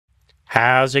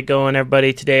How's it going,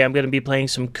 everybody? Today I'm going to be playing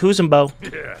some Kuzenbo.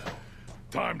 Yeah,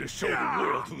 time to show the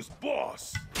world who's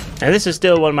boss. And this is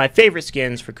still one of my favorite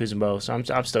skins for Kuzenbo, so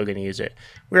I'm still going to use it.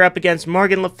 We're up against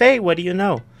Morgan Le Fay. What do you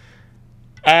know?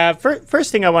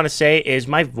 First thing I want to say is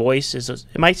my voice it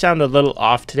might sound a little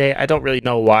off today. I don't really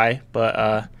know why,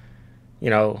 but you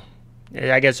know,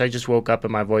 I guess I just woke up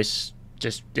and my voice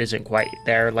just isn't quite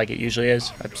there like it usually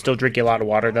is. I'm still drinking a lot of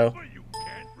water though.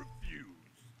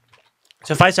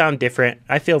 So if I sound different,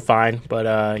 I feel fine,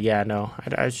 but yeah, no,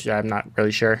 I'm not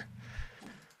really sure.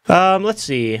 Let's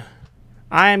see.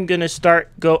 I'm gonna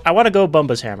I want to go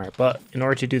Bumbhas hammer, but in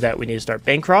order to do that, we need to start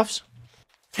Bancrofts,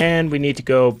 and we need to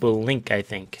go Blink, I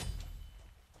think.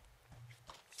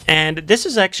 And this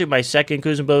is actually my second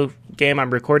Kuzenbo game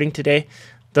I'm recording today.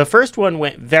 The first one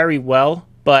went very well,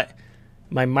 but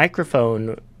my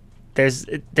microphone, there's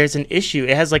an issue.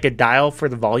 It has like a dial for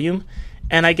the volume.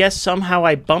 And I guess somehow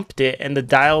I bumped it, and the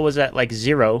dial was at like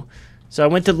 0. So I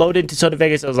went to load into Soda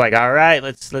Vegas. I was like, "All right,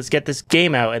 let's get this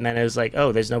game out." And then it was like,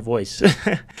 "Oh, there's no voice.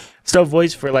 There's no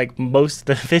voice for like most of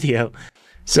the video."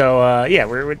 So yeah,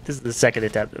 this is the second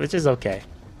attempt, which is okay.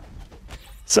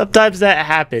 Sometimes that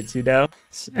happens, you know,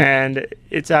 and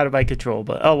it's out of my control.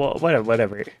 But oh well,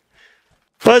 whatever.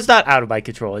 Well, it's not out of my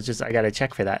control. It's just I gotta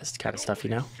check for that kind of stuff, you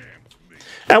know.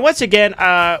 And once again,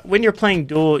 when you're playing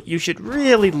Duel, you should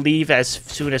really leave as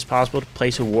soon as possible to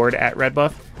place a ward at red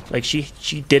buff. Like, she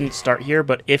didn't start here,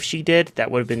 but if she did,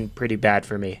 that would have been pretty bad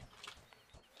for me.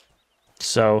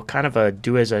 So, kind of a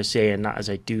do as I say and not as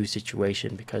I do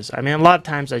situation. Because, I mean, a lot of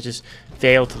times I just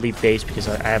fail to leave base because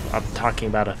I'm talking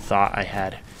about a thought I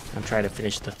had. I'm trying to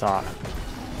finish the thought.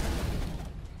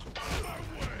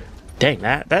 Dang,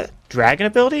 that dragon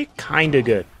ability? Kinda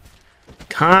good.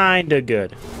 Kinda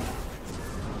good.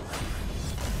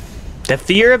 The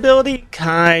fear ability,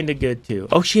 kind of good too.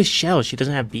 Oh, she has shells. She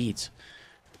doesn't have beads.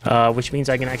 Which means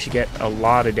I can actually get a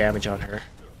lot of damage on her.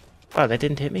 Oh, that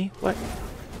didn't hit me? What?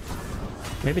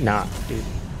 Maybe not, dude.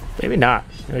 Maybe not.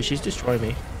 No, she's destroyed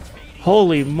me.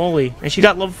 Holy moly. And she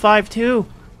got level 5 too.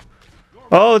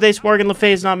 Oh, this Morgan Le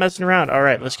Fay is not messing around.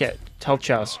 Alright, let's get health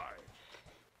chows.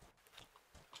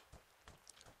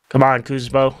 Come on,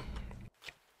 Kuzenbo.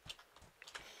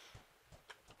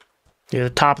 You're the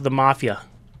top of the mafia.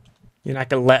 You're not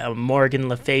gonna let a Morgan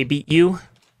Le Fay beat you?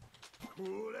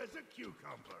 Cool as a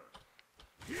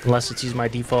cucumber. Unless it's using my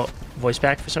default voice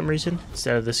pack for some reason,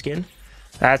 instead of the skin.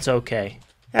 That's okay.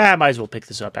 I might as well pick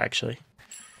this up, actually.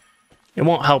 It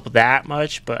won't help that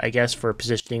much, but I guess for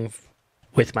positioning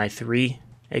with my 3,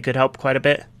 it could help quite a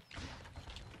bit.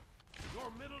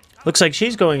 Looks like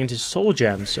she's going into Soul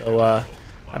Gem, so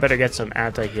I better get some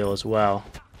anti-heal as well.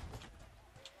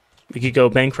 We could go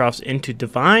Bancrofts into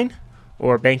Divine,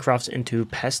 or Bancrofts into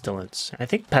Pestilence. I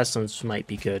think Pestilence might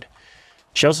be good.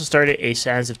 She also started a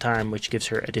Sands of Time, which gives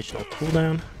her additional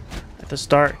cooldown at the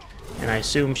start. And I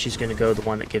assume she's going to go the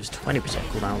one that gives 20%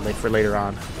 cooldown for later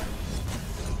on.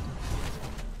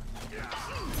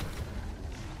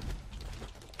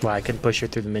 Wow, I couldn't push her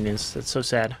through the minions. That's so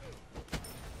sad.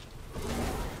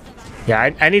 Yeah,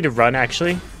 I need to run,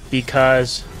 actually,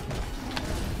 because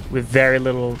with very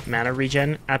little mana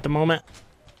regen at the moment.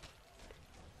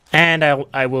 And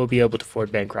I will be able to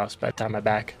afford Bancrofts by the time I'm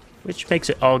back, which makes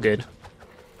it all good.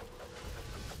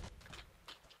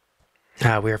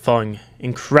 We are falling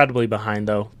incredibly behind,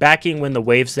 though. Backing when the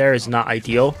wave's there is not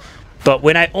ideal, but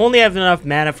when I only have enough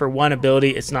mana for one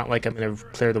ability, it's not like I'm going to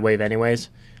clear the wave anyways.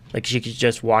 Like, she could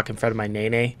just walk in front of my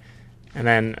Nene, and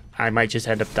then I might just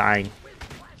end up dying.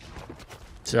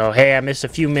 So, hey, I missed a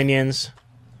few minions,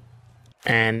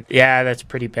 and yeah, that's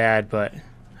pretty bad, but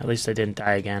at least I didn't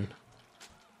die again.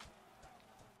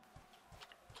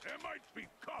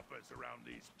 Around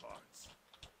these parts.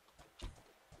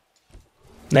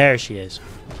 There she is.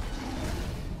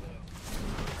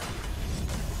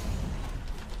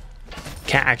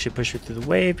 Can't actually push her through the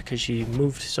wave because she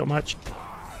moved so much.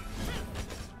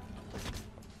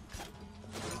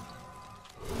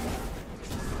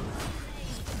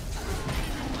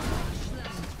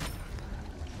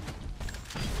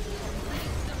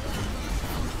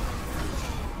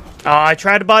 Oh, I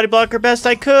tried to body block her best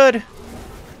I could.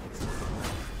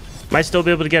 Might still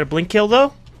be able to get a blink kill,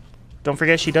 though. Don't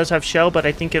forget she does have shell, but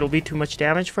I think it'll be too much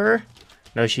damage for her.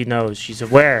 No, she knows. She's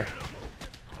aware.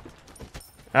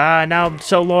 Now I'm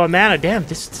so low on mana. Damn,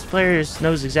 this player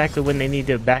knows exactly when they need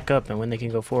to back up and when they can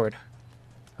go forward.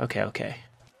 Okay.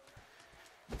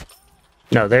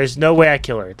 No, there's no way I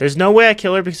kill her. There's no way I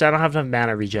kill her because I don't have enough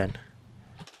mana regen.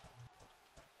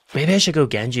 Maybe I should go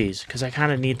Genji's because I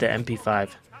kind of need the MP5.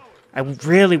 I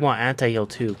really want anti-heal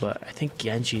too, but I think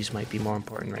Genji's might be more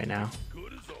important right now.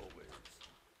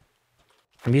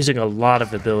 I'm using a lot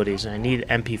of abilities, and I need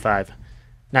MP5.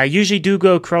 Now, I usually do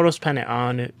go Chronos Pennant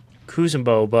on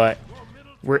Kuzenbo, but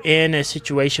we're in a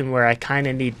situation where I kind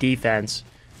of need defense.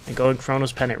 And going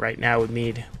Chronos Pennant right now would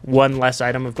mean one less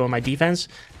item of going my defense,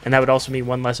 and that would also mean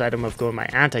one less item of going my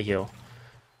anti-heal.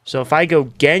 So if I go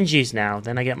Genji's now,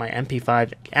 then I get my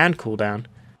MP5 and cooldown, and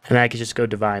then I could just go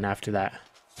Divine after that.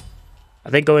 I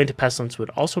think going to Pestilence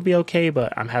would also be okay,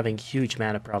 but I'm having huge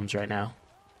mana problems right now.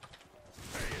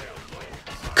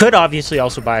 Could obviously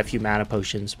also buy a few mana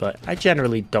potions, but I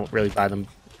generally don't really buy them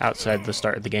outside the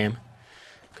start of the game,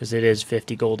 because it is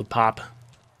 50 gold a pop.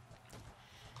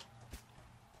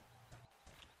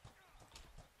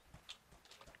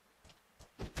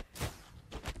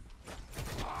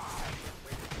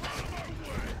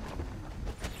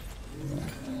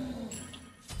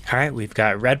 Alright, we've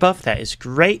got red buff. That is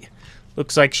great.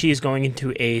 Looks like she is going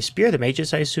into a Spear of the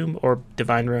Mages, I assume, or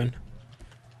Divine Ruin.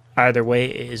 Either way,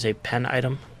 it is a pen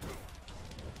item.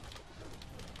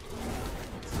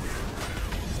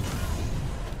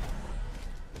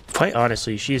 Quite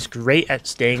honestly, she is great at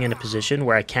staying in a position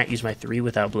where I can't use my 3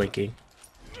 without blinking.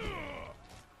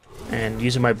 And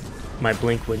using my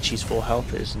blink when she's full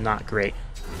health is not great.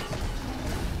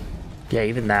 Yeah,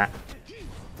 even that.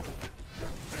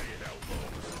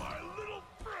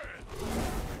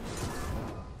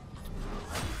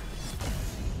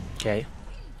 Okay.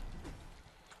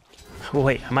 Oh,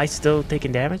 wait, am I still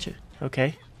taking damage?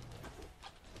 Okay.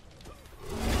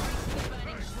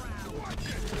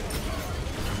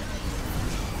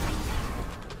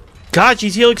 God,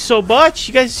 she's healing so much.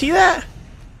 You guys see that?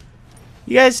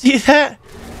 You guys see that?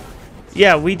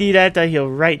 Yeah, we need anti-heal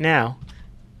right now.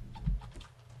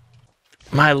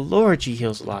 My lord, she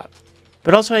heals a lot.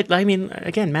 But also, I mean,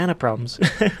 again, mana problems.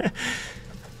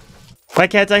 Why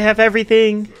can't I have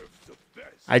everything?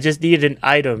 I just need an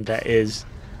item that is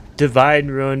Divine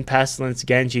Ruin, Pestilence,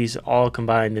 Genji's all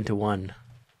combined into one.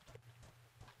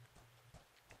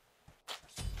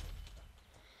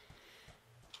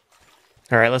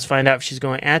 Alright, let's find out if she's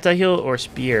going anti-heal or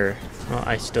spear. Well,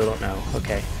 I still don't know.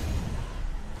 Okay.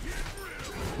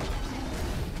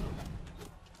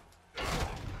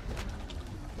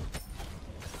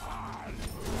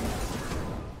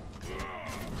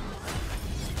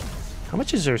 How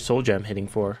much is her soul gem hitting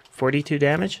for? 42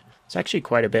 damage? It's actually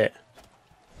quite a bit.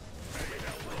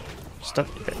 Stuff,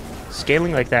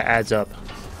 scaling like that adds up.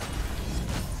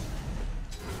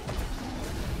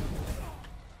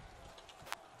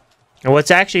 And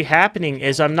what's actually happening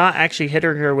is I'm not actually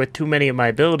hitting her with too many of my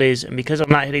abilities, and because I'm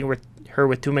not hitting her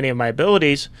with too many of my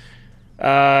abilities,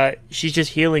 she's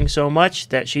just healing so much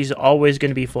that she's always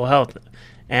going to be full health.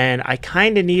 And I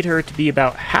kind of need her to be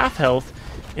about half health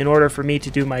in order for me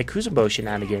to do my Kuzenbo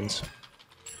shenanigans.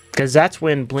 Because that's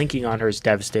when blinking on her is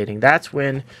devastating. That's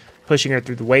when pushing her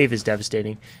through the wave is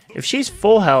devastating. If she's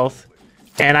full health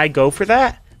and I go for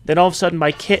that, then all of a sudden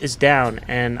my kit is down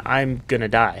and I'm gonna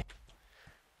die.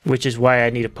 Which is why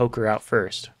I need to poke her out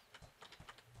first.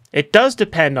 It does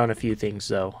depend on a few things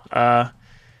though.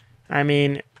 I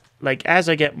mean, like as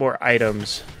I get more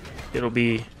items, it'll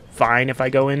be fine if I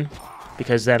go in.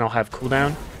 Because then I'll have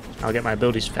cooldown. I'll get my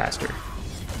abilities faster.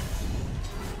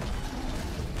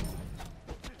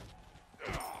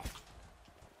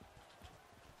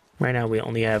 Right now we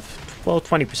only have, well,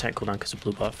 20% cooldown because of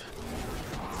blue buff.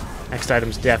 Next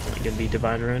item's definitely going to be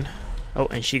Divine Ruin. Oh,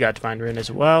 and she got Divine Ruin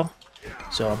as well.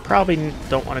 So I probably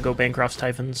don't want to go Bancroft's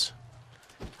Typhons.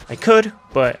 I could,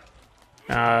 but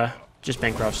just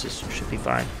Bancroft's should be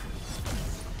fine.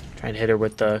 Trying to hit her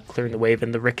with the clearing the wave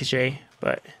and the ricochet,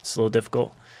 but it's a little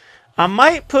difficult. I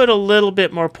might put a little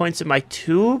bit more points in my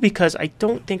 2 because I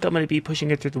don't think I'm going to be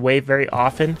pushing her through the wave very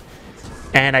often.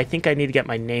 And I think I need to get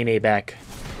my Nene back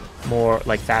more,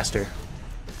 like, faster.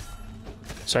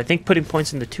 So I think putting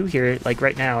points in the 2 here, like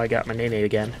right now I got my Nene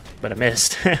again, but I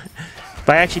missed.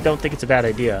 But I actually don't think it's a bad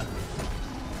idea.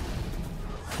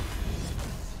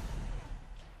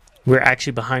 We're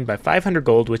actually behind by 500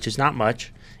 gold, which is not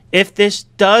much. If this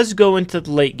does go into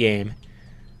the late game,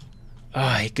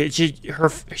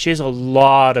 she has a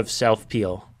lot of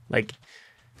self-peel. Like,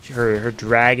 her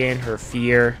dragon, her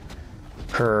fear,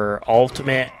 her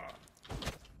ultimate.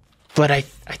 But I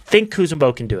think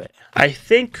Kuzenbo can do it. I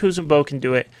think Kuzenbo can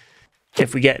do it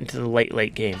if we get into the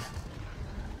late game.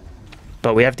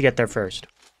 But we have to get there first.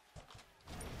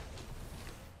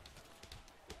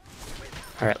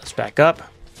 Alright, let's back up.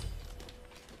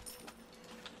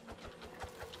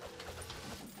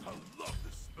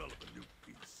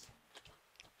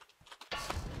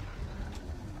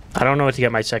 I don't know what to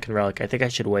get my second relic. I think I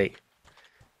should wait.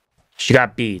 She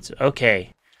got beads.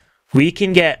 Okay. We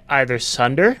can get either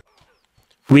Sunder.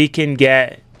 We can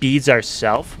get beads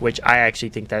ourselves, which I actually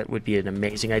think that would be an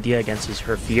amazing idea against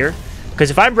her fear. Because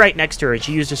if I'm right next to her and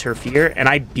she uses her fear and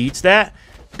I beats that,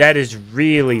 that is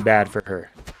really bad for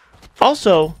her.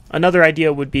 Also, another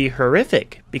idea would be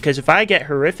horrific, because if I get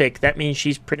horrific, that means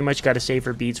she's pretty much got to save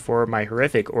her beads for my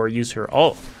horrific or use her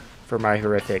ult for my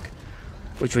horrific,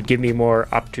 which would give me more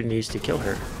opportunities to kill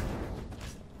her.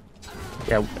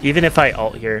 Yeah, even if I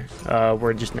ult here,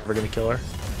 we're just never going to kill her.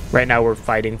 Right now we're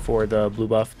fighting for the blue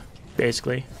buff,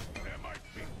 basically.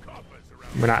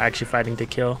 We're not actually fighting to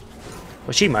kill.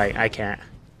 Well, she might. I can't.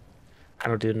 I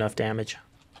don't do enough damage.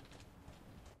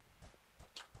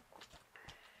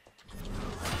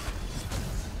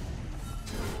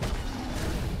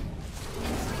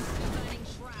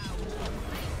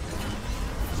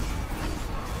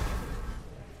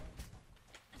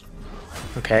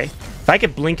 Okay. If I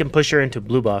could blink and push her into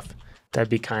blue buff, that'd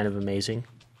be kind of amazing.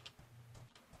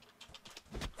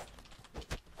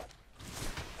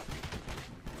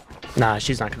 Nah,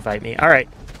 she's not gonna fight me. Alright.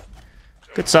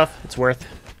 Good stuff. It's worth.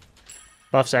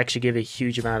 Buffs actually give a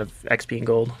huge amount of XP and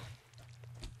gold.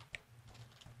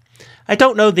 I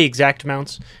don't know the exact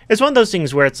amounts. It's one of those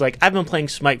things where it's like, I've been playing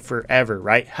Smite forever,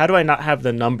 right? How do I not have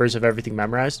the numbers of everything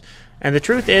memorized? And the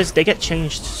truth is, they get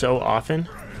changed so often.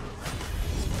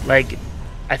 Like,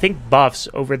 I think buffs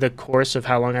over the course of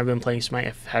how long I've been playing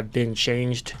Smite have been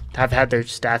changed. Have had their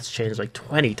stats changed like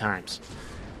 20 times.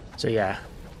 So yeah.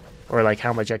 Or like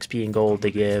how much XP and gold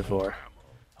they give, or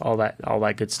all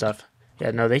that good stuff.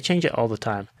 Yeah, no, they change it all the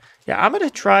time. Yeah, I'm gonna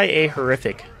try a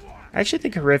horrific. I actually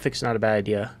think horrific's not a bad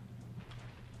idea.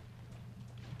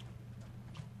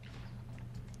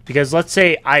 Because let's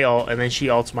say I ult and then she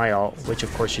ults my ult, which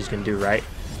of course she's gonna do, right?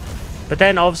 But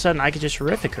then all of a sudden I could just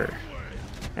horrific her.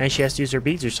 And she has to use her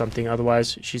beads or something,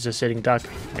 otherwise she's a sitting duck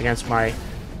against my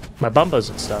Bumbhas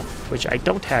and stuff, which I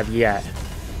don't have yet.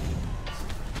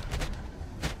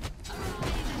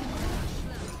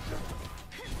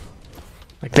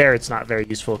 Like there, it's not very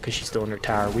useful because she's still in her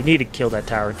tower. We need to kill that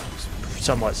tower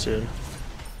somewhat soon.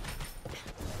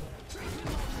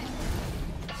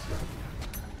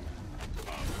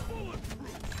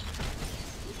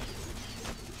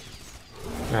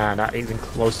 Nah, not even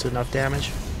close to enough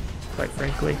damage, quite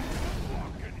frankly.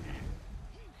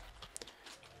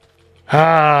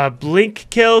 Ah, blink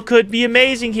kill could be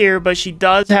amazing here, but she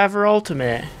does have her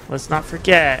ultimate. Let's not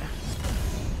forget.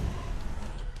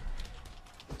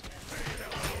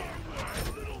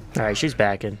 Alright, she's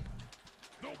backing.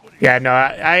 Yeah, no,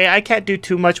 I can't do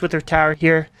too much with her tower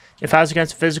here. If I was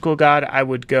against a physical god, I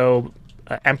would go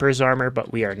Emperor's Armor,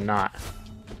 but we are not.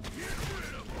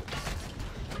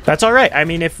 That's alright. I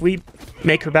mean, if we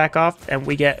make her back off and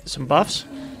we get some buffs,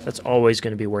 that's always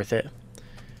going to be worth it.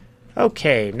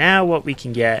 Okay, now what we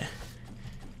can get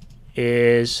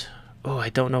is... Oh, I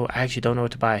don't know. I actually don't know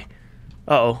what to buy.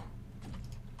 Uh-oh.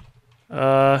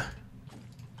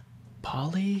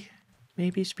 Poly?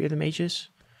 Maybe? Spear the Mages?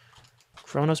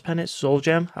 Chronos Pendant? Soul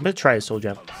Gem? I'm going to try a Soul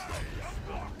Gem.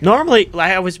 Normally,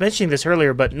 I was mentioning this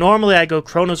earlier, but normally I go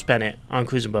Chronos Pendant on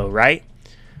Kuzenbo, right?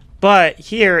 But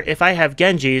here, if I have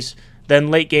Genjis,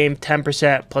 then late game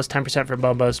 10% plus 10% from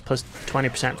Bumbhas plus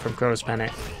 20% from Chronos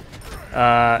Pendant.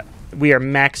 We are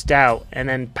maxed out, and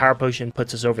then Power Potion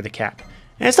puts us over the cap.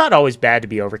 And it's not always bad to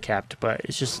be overcapped, but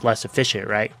it's just less efficient,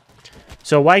 right?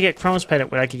 So why get Chronos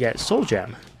Pendant when I could get Soul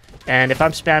Gem? And if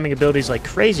I'm spamming abilities like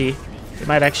crazy, it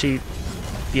might actually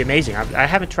be amazing. I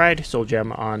haven't tried Soul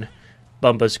Gem on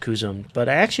Bumbhas Kuzum, but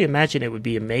I actually imagine it would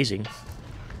be amazing.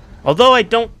 Although I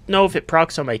don't know if it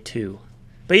procs on my 2.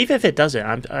 But even if it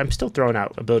doesn't, I'm still throwing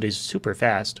out abilities super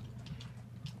fast.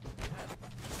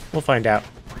 We'll find out.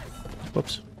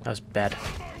 Whoops, that was bad.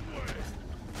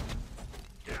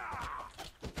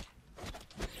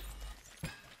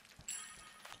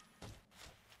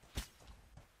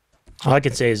 All I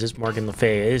can say is this Morgan Le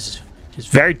Fay is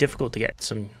very difficult to get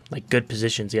some like good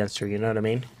positions against her, you know what I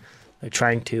mean? Like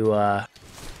trying to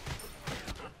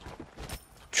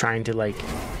like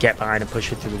get behind and push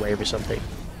her through the wave or something.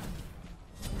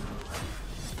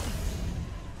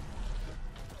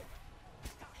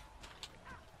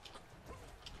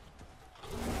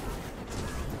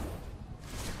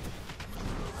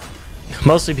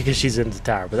 Mostly because she's in the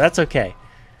tower, but that's okay.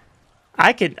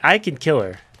 I can kill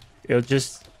her. It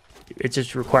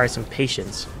just requires some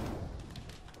patience.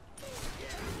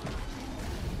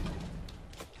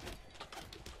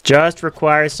 Just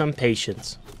requires some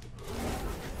patience.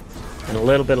 And a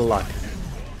little bit of luck.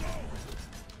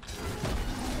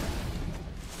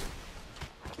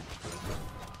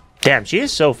 Damn, she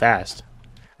is so fast.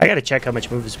 I gotta check how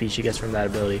much movement speed she gets from that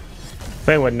ability. If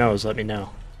anyone knows, let me know.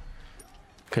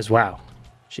 Because, wow.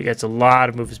 She gets a lot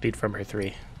of movement speed from her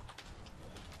 3.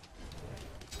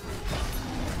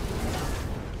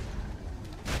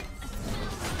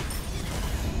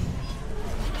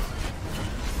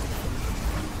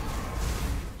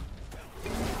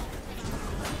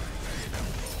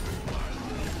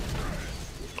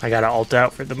 I gotta ult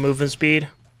out for the movement speed.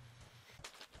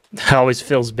 It always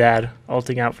feels bad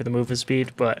ulting out for the movement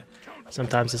speed, but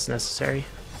sometimes it's necessary.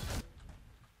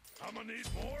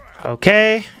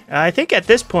 Okay, I think at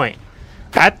this point,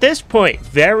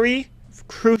 very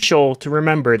crucial to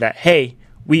remember that, hey,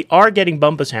 we are getting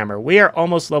Bumbhas Hammer. We are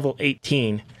almost level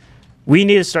 18. We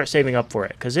need to start saving up for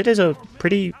it, because it is a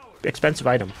pretty expensive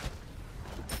item.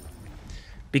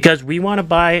 Because we want to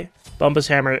buy Bumbhas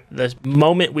Hammer the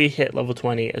moment we hit level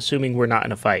 20, assuming we're not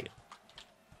in a fight.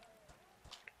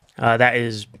 That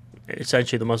is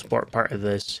essentially the most important part of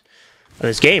this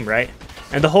game, right?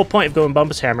 And the whole point of going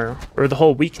Bumbhas Hammer, or the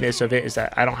whole weakness of it, is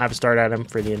that I don't have a start item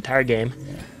for the entire game,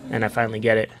 and I finally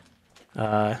get it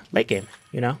late game,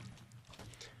 you know?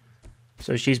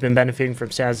 So she's been benefiting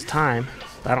from Sands' time,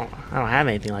 but I don't have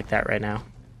anything like that right now.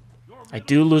 I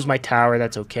do lose my tower,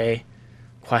 that's okay.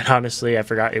 Quite honestly, I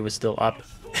forgot it was still up.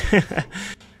 It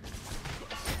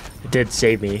did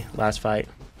save me last fight.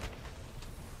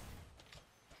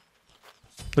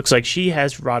 Looks like she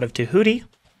has Rod of Tahuti.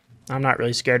 I'm not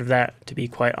really scared of that, to be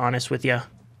quite honest with you.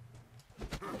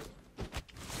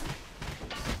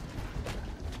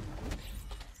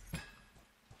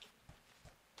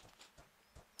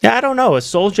 Yeah, I don't know. A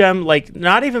soul gem, like,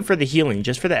 not even for the healing,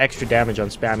 just for the extra damage on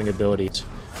spamming abilities.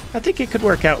 I think it could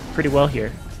work out pretty well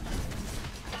here.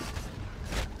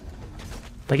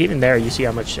 Like, even there, you see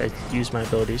how much I use my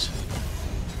abilities.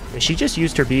 And she just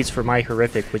used her beads for my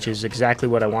horrific, which is exactly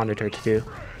what I wanted her to do.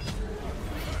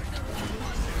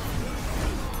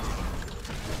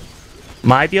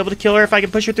 Might be able to kill her if I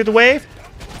can push her through the wave.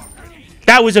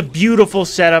 That was a beautiful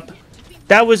setup.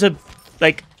 That was a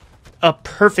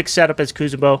perfect setup as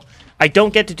Kuzenbo. I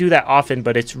don't get to do that often,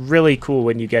 but it's really cool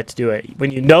when you get to do it. When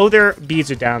you know their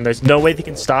beads are down, there's no way they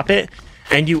can stop it,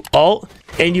 and you ult,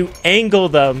 and you angle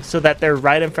them so that they're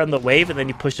right in front of the wave, and then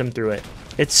you push them through it.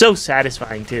 It's so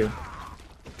satisfying, too.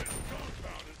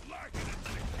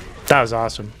 That was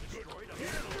awesome.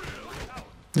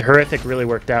 The horrific really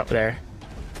worked out there.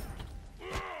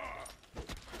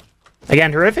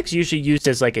 Again, horrific's usually used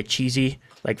as like a cheesy,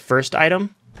 like, first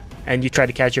item, and you try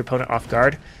to catch your opponent off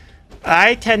guard.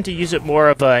 I tend to use it more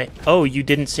of a, oh, you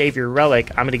didn't save your relic,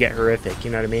 I'm going to get horrific,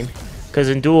 you know what I mean? Because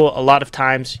in Duel, a lot of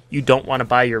times, you don't want to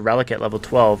buy your relic at level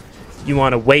 12. You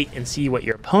want to wait and see what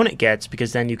your opponent gets,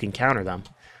 because then you can counter them.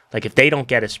 Like, if they don't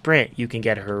get a sprint, you can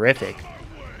get a horrific.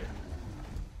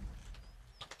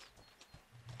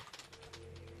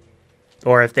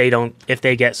 Or if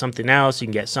they get something else, you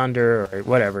can get Sunder or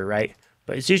whatever, right?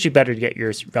 But it's usually better to get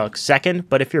your relic second,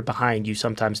 but if you're behind, you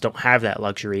sometimes don't have that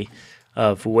luxury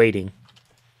of waiting.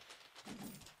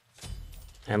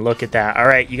 And look at that. All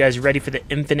right, you guys ready for the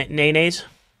infinite Nenes?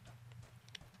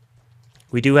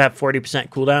 We do have 40%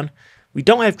 cooldown. We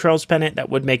don't have Troll's Pennant. That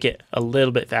would make it a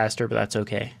little bit faster, but that's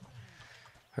okay.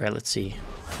 All right, let's see.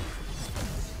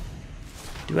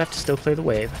 Do have to still clear the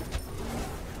wave.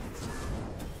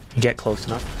 Get close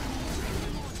enough.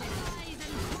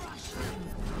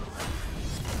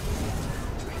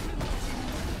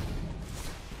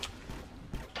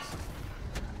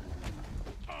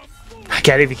 I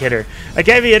can't even hit her. I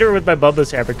can't even hit her with my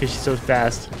Bumbhas Hammer because she's so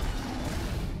fast.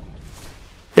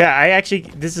 Yeah,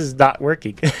 this is not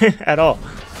working at all.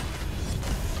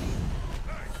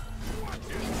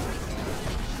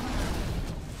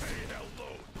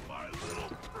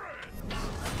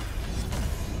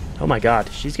 Oh my god,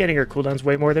 she's getting her cooldowns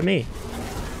way more than me.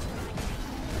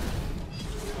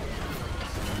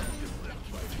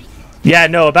 Yeah,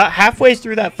 no, about halfway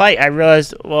through that fight, I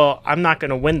realized, well, I'm not going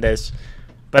to win this.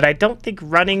 But I don't think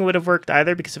running would have worked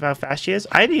either because of how fast she is.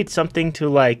 I need something to,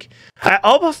 like... I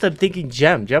almost am thinking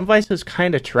Gem. Gem Vice was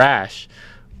kind of trash.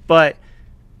 But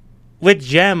with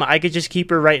Gem, I could just keep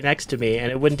her right next to me and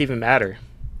it wouldn't even matter.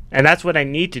 And that's what I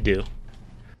need to do.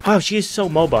 Wow, she is so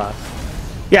mobile.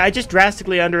 Yeah, I just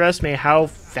drastically underestimate how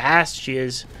fast she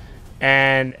is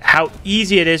and how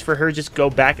easy it is for her to just go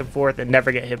back and forth and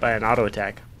never get hit by an auto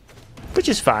attack. Which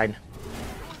is fine.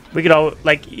 We could all,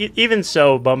 like, even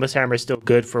so, Bumbhas Hammer is still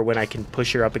good for when I can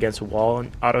push her up against a wall and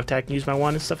auto attack and use my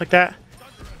wand and stuff like that.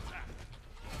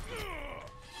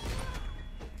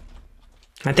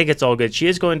 I think it's all good. She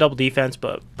is going double defense,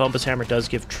 but Bumbhas Hammer does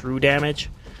give true damage.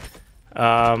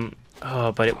 Oh,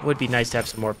 but it would be nice to have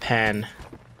some more pen.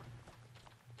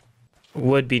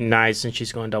 Would be nice since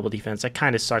she's going double defense. That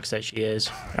kind of sucks that she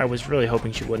is. I was really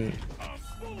hoping she wouldn't.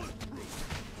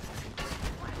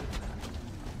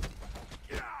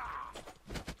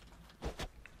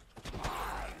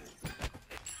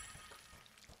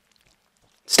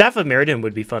 Staff of Meriden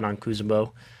would be fun on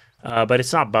Kuzenbo, but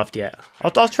it's not buffed yet.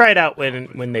 I'll try it out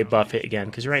when they buff it again,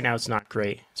 because right now it's not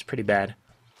great. It's pretty bad.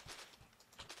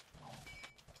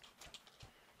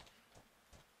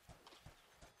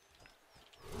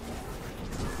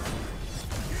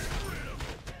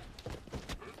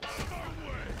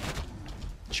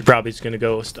 She probably is going to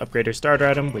go upgrade her starter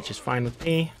item, which is fine with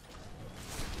me.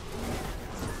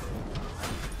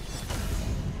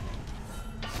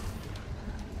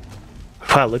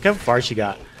 Wow, look how far she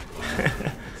got.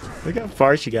 Look how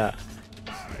far she got.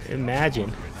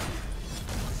 Imagine.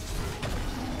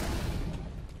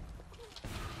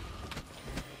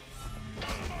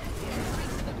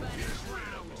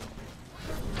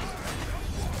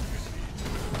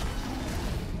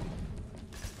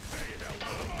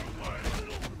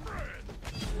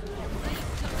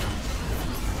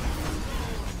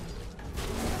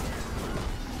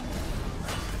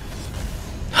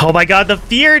 Oh my god, the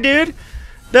fear, dude!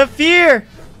 The fear!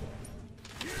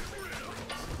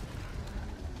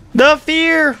 The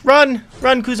fear! Run!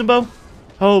 Run, Kuzenbo!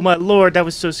 Oh my lord, that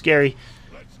was so scary.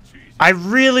 I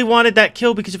really wanted that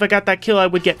kill because if I got that kill, I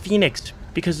would get Phoenixed.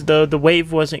 Because the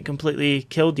wave wasn't completely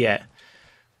killed yet.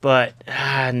 But,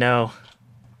 no.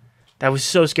 That was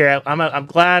so scary. I'm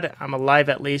glad I'm alive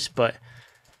at least, but...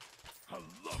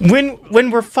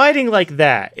 When we're fighting like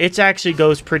that, it actually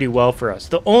goes pretty well for us.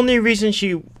 The only reason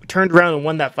she turned around and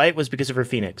won that fight was because of her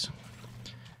Phoenix.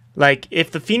 Like,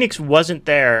 if the Phoenix wasn't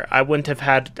there, I wouldn't have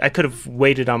had... I could have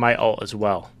waited on my ult as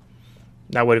well.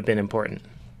 That would have been important.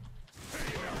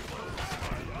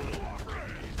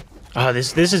 Oh,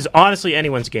 this is honestly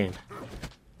anyone's game.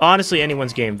 Honestly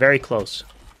anyone's game. Very close.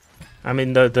 I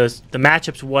mean, the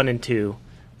matchups 1 and 2,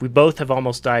 we both have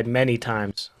almost died many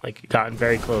times. Like, gotten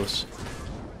very close.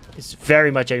 It's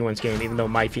very much anyone's game, even though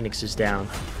my Phoenix is down.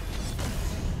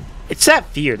 It's that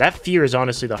fear. That fear is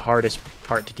honestly the hardest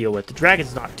part to deal with. The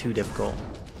dragon's not too difficult.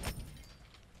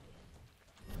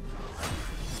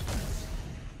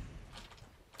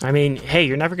 I mean, hey,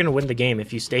 you're never going to win the game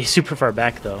if you stay super far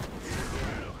back, though.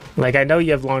 Like, I know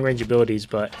you have long-range abilities,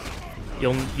 but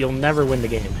you'll never win the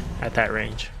game at that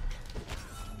range.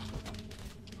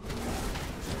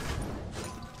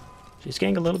 She's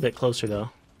getting a little bit closer, though.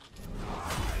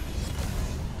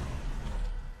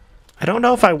 I don't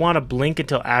know if I want to blink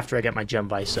until after I get my gem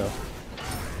vice, so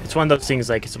it's one of those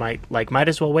things like might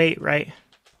as well wait, right?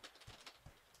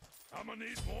 I'm gonna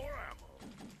need more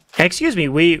ammo. Excuse me,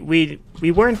 we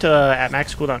weren't at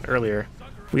max cooldown earlier.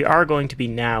 We are going to be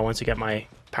now once I get my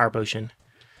power potion.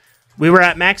 We were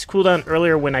at max cooldown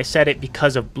earlier when I said it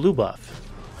because of blue buff.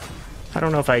 I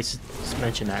don't know if I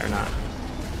mentioned that or not.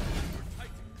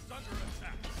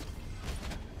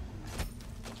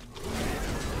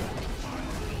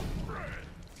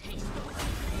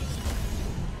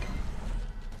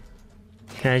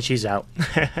 And she's out.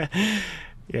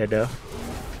 Yeah, no.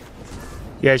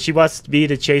 Yeah, she wants me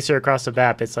to chase her across the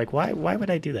map. It's like, why would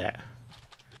I do that?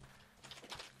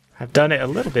 I've done it a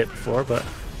little bit before, but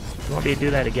you want me to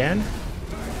do that again?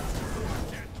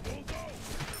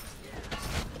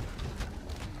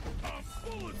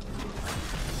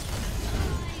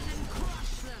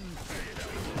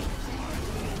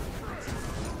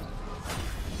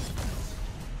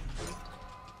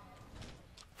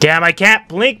 Damn, I can't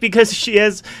blink because she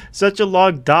has such a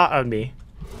long dot on me.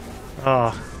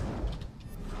 Oh.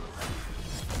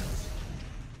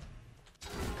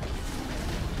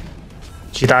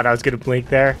 She thought I was going to blink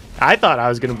there. I thought I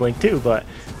was going to blink too, but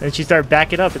then she started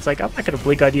backing up. It's like, I'm not going to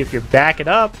blink on you if you're backing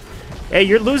up. Hey,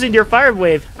 you're losing your fire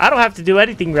wave. I don't have to do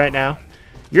anything right now.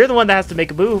 You're the one that has to make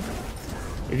a move.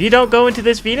 If you don't go into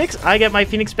this Phoenix, I get my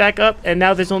Phoenix back up, and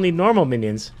now there's only normal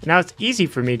minions. Now it's easy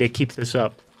for me to keep this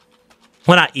up.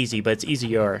 Well, not easy, but it's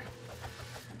easier.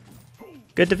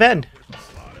 Good defend.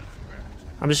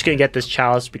 I'm just going to get this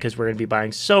chalice because we're going to be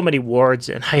buying so many wards,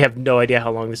 and I have no idea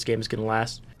how long this game is going to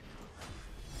last.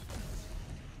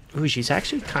 Ooh, she's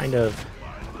actually kind of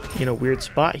in a weird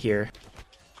spot here.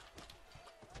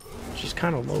 She's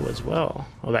kind of low as well.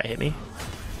 Oh, that hit me.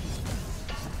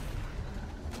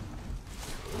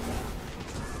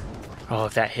 Oh,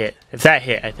 if that hit,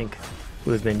 I think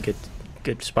would have been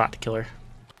good spot to kill her.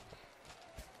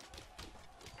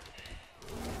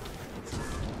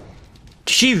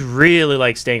 She really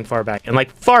likes staying far back. And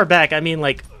like far back, I mean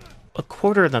like a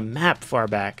quarter of the map far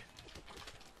back.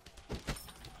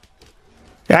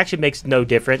 It actually makes no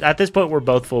difference. At this point, we're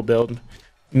both full build.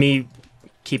 Me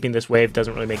keeping this wave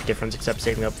doesn't really make a difference except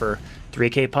saving up for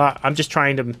 3k pot. I'm just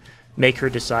trying to make her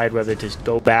decide whether to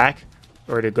go back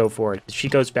or to go forward. If she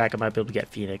goes back, I might be able to get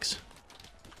Phoenix.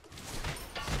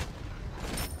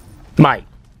 Might.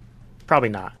 Probably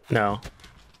not. No.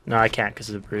 No, I can't because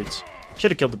of the brutes. Should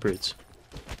have killed the brutes.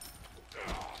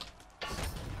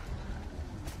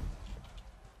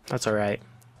 That's alright.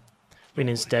 We can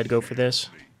instead go for this.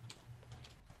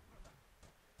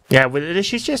 Yeah,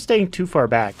 she's just staying too far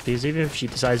back. Because even if she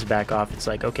decides to back off, it's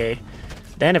like, okay.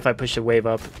 Then if I push the wave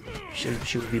up,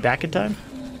 she would be back in time.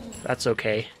 That's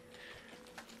okay.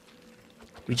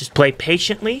 We just play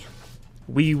patiently.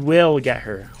 We will get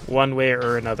her one way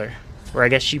or another. Or I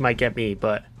guess she might get me,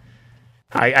 but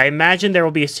I imagine there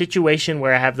will be a situation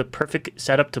where I have the perfect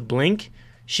setup to blink.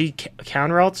 She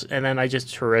counter ults, and then I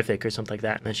just horrific or something like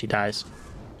that, and then she dies.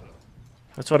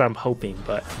 That's what I'm hoping,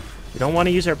 but we don't want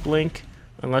to use our blink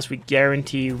unless we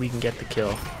guarantee we can get the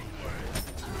kill.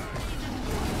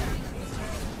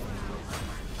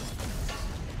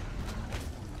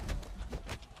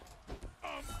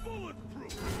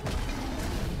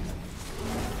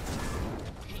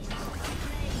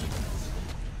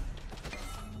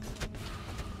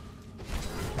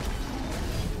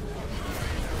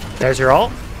 There's her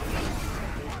ult.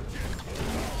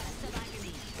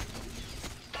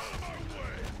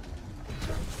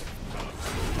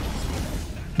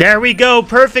 There we go.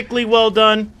 Perfectly well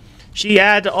done. She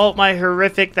had to ult my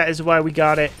horrific. That is why we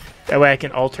got it. That way I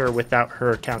can ult her without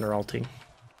her counter ulting.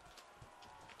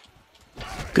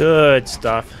 Good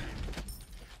stuff.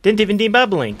 Didn't even need my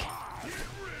blink.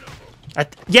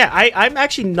 I'm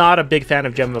actually not a big fan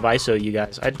of Gem of ISO, you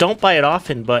guys. I don't buy it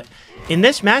often, but in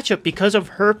this matchup, because of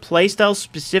her playstyle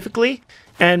specifically,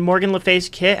 and Morgan Le Fay's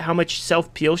kit, how much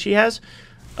self-peel she has,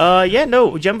 yeah,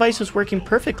 no, Gem of ISO is working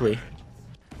perfectly.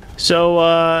 So,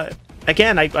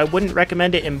 again, I wouldn't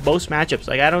recommend it in most matchups.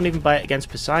 Like, I don't even buy it against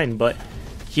Poseidon, but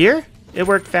here,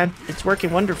 it's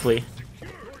working wonderfully.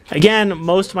 Again,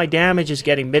 most of my damage is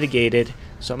getting mitigated,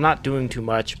 so I'm not doing too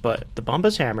much, but the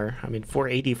Bumbhas hammer, I mean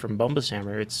 480 from Bumbhas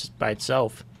hammer, it's by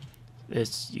itself.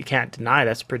 You can't deny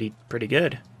that's pretty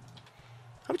good.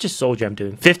 How much is Soul Gem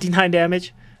doing? 59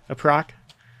 damage a proc?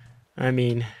 I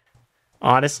mean,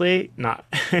 honestly, not.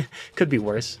 Could be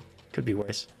worse. Could be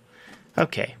worse.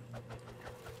 Okay.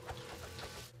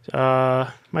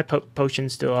 My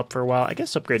potion's still up for a while. I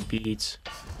guess upgrade beads.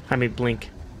 I mean blink.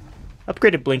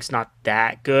 Upgraded blink's not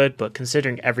that good, but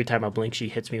considering every time I blink she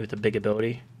hits me with a big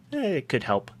ability, it could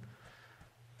help.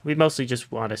 We mostly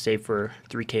just want to save for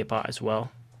 3k pot as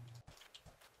well.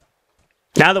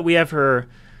 Now that we have her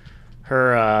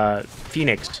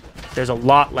Phoenix, there's a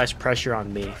lot less pressure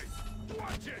on me.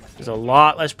 There's a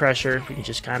lot less pressure. We can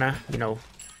just kind of, you know,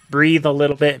 breathe a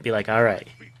little bit and be like, all right,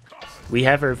 we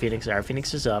have her Phoenix. Our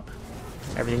Phoenix is up.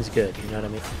 Everything's good. You know what I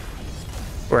mean?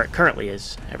 Or it currently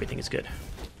is. Everything is good.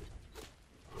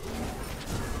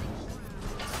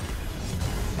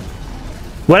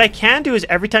 What I can do is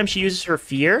every time she uses her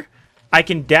fear, I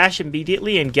can dash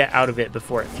immediately and get out of it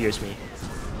before it fears me.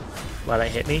 Wow, that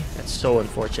hit me. That's so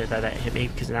unfortunate that hit me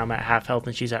because now I'm at half health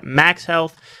and she's at max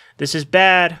health. This is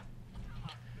bad.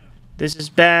 This is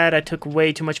bad. I took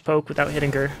way too much poke without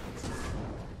hitting her.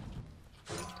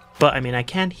 But, I mean, I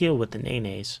can heal with the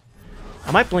Nenes.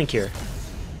 I might blink here.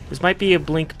 This might be a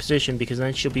blink position because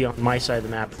then she'll be on my side of the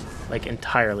map, like,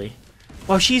 entirely.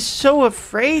 Wow, she's so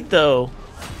afraid, though.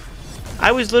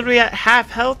 I was literally at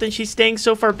half health and she's staying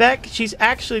so far back, she's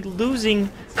actually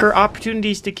losing her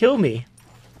opportunities to kill me.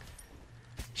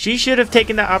 She should have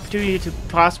taken that opportunity to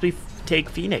possibly take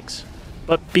Phoenix.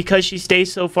 But because she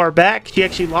stays so far back, she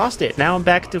actually lost it. Now I'm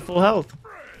back to full health.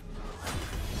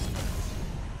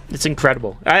 It's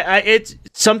incredible.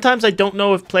 Sometimes I don't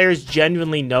know if players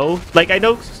genuinely know. Like, I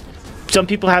know some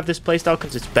people have this playstyle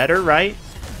because it's better, right?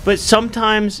 But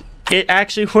sometimes it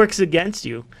actually works against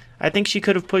you. I think she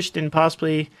could have pushed and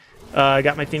possibly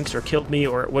got my Phoenix or killed me,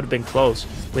 or it would have been close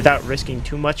without risking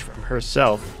too much from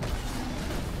herself.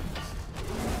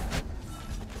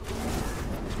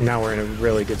 Now we're in a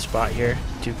really good spot here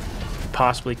to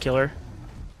possibly kill her.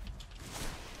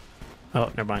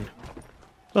 Oh, never mind.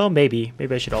 Well, maybe.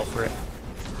 Maybe I should ult for it.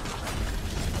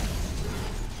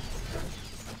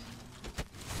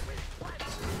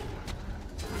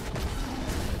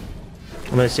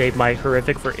 I'm going to save my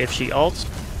horrific for if she ults.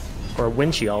 Or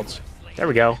when she ults. There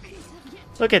we go.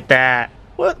 Look at that.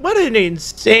 What an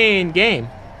insane game.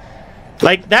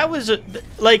 Like, that was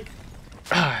like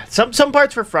some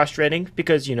parts were frustrating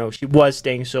because, you know, she was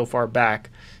staying so far back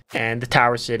and the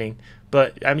tower sitting.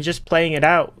 But I mean, just playing it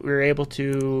out, we were able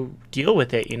to deal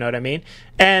with it, you know what I mean?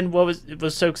 And what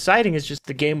was so exciting is just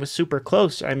the game was super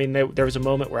close. I mean, there was a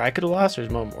moment where I could have lost, there was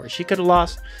a moment where she could have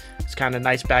lost. It's kind of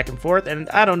nice back and forth, and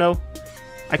I don't know.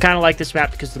 I kind of like this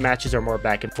map because the matches are more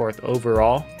back and forth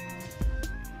overall.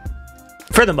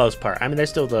 For the most part. I mean, there's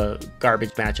still the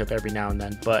garbage matchup every now and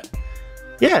then. But,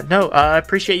 yeah, no, I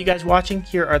appreciate you guys watching.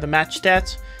 Here are the match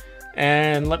stats.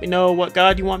 And let me know what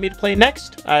god you want me to play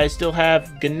next. I still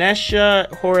have Ganesha,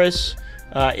 Horus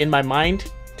in my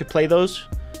mind to play those,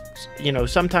 you know,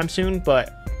 sometime soon.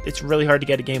 But it's really hard to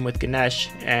get a game with Ganesh.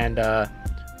 And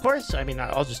Horus, I mean,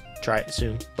 I'll just try it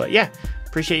soon. But, yeah.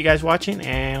 Appreciate you guys watching,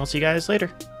 and I'll see you guys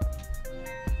later.